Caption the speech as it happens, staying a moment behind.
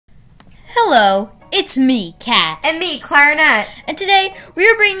Hello, it's me, Cat. And me, Clarinet. And today, we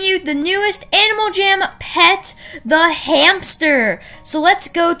are bringing you the newest Animal Jam pet, the hamster. So let's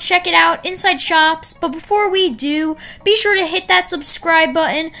go check it out inside shops. But before we do, be sure to hit that subscribe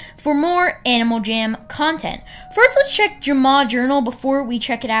button for more Animal Jam content. First, let's check Jama Journal before we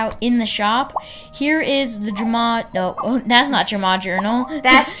check it out in the shop. Here is the Jama... No, that's not Jama Journal.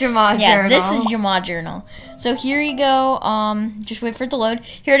 That's Jama Journal. Yeah, this is Jama Journal. So here you go. Just wait for it to load.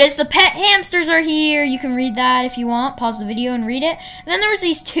 Here it is. The pet hamsters are here. You can read that if you want. Pause the video and read it. And then there's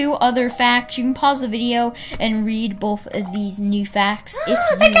these two other facts. You can pause the video and read both of these new facts if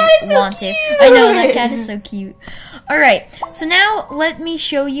you want to. I know, that cat is so cute. Alright, so now let me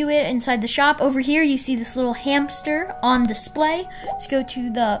show you it inside the shop. Over here you see this little hamster on display. Let's go to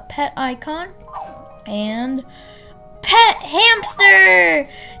the pet icon. And... pet hamster!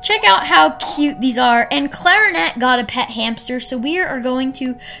 Check out how cute these are. And Clarinet got a pet hamster, so we are going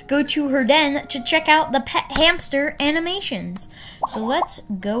to go to her den to check out the pet hamster animations. So let's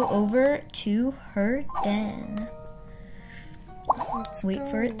go over to her den. Wait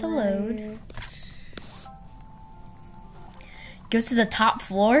for it to load. Go to the top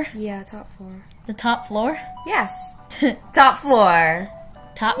floor? Yeah, top floor. The top floor? Yes. Top floor.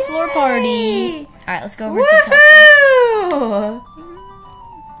 Top Yay! floor party. Alright, let's go over to the top floor.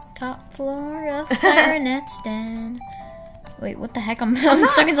 Top floor of Clarinet's den. Wait, what the heck? I'm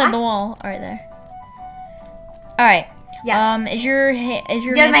stuck inside the wall. Alright, there. Alright. Yes. Is your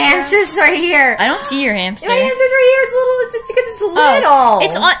Yeah, my hamster's right here. I don't see your hamster. My hamster's right here. It's little. It's little.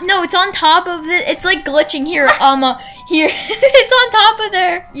 It's on. No, it's on top of it. It's like glitching here. Here. It's on top of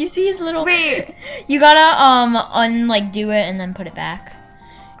there. You see his little. Wait. You gotta do it and then put it back.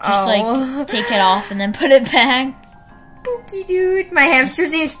 Just take it off and then put it back. Pookie dude. My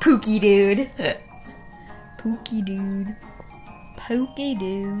hamster's name is Pookie dude. Pookie dude. Pookie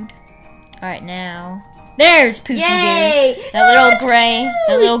dude. Alright, now. There's Pookie Yay! dude.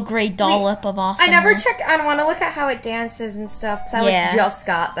 That little gray dollop of awesome. I never check. I want to look at how it dances and stuff because I just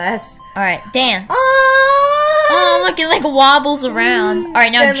got this. Alright, dance. Oh, look, it like wobbles around.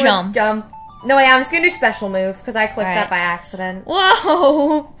 Alright, now then jump. Let's jump. No, wait, I'm just gonna do special move because I clicked that by accident.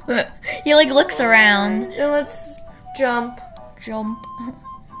 Whoa! He like looks around. Then let's jump. Jump.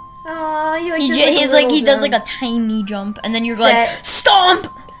 Oh, he does like a tiny jump, and then you're like stomp.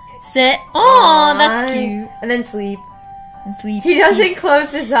 Sit. Oh, that's cute. And then sleep. And sleep. He doesn't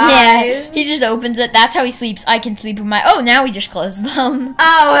close his eyes. Yeah, he just opens it. That's how he sleeps. I can sleep with my. Oh, now he just closed them.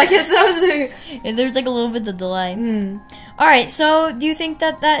 Oh, I guess that was Yeah, there's like a little bit of delay. Alright, so do you think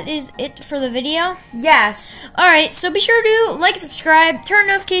that is it for the video? Yes. Alright, so be sure to like, subscribe, turn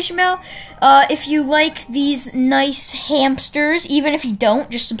notification bell. If you like these nice hamsters, even if you don't,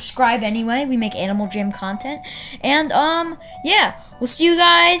 just subscribe anyway. We make Animal Jam content. And, yeah, we'll see you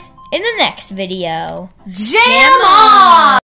guys in the next video. Jam on!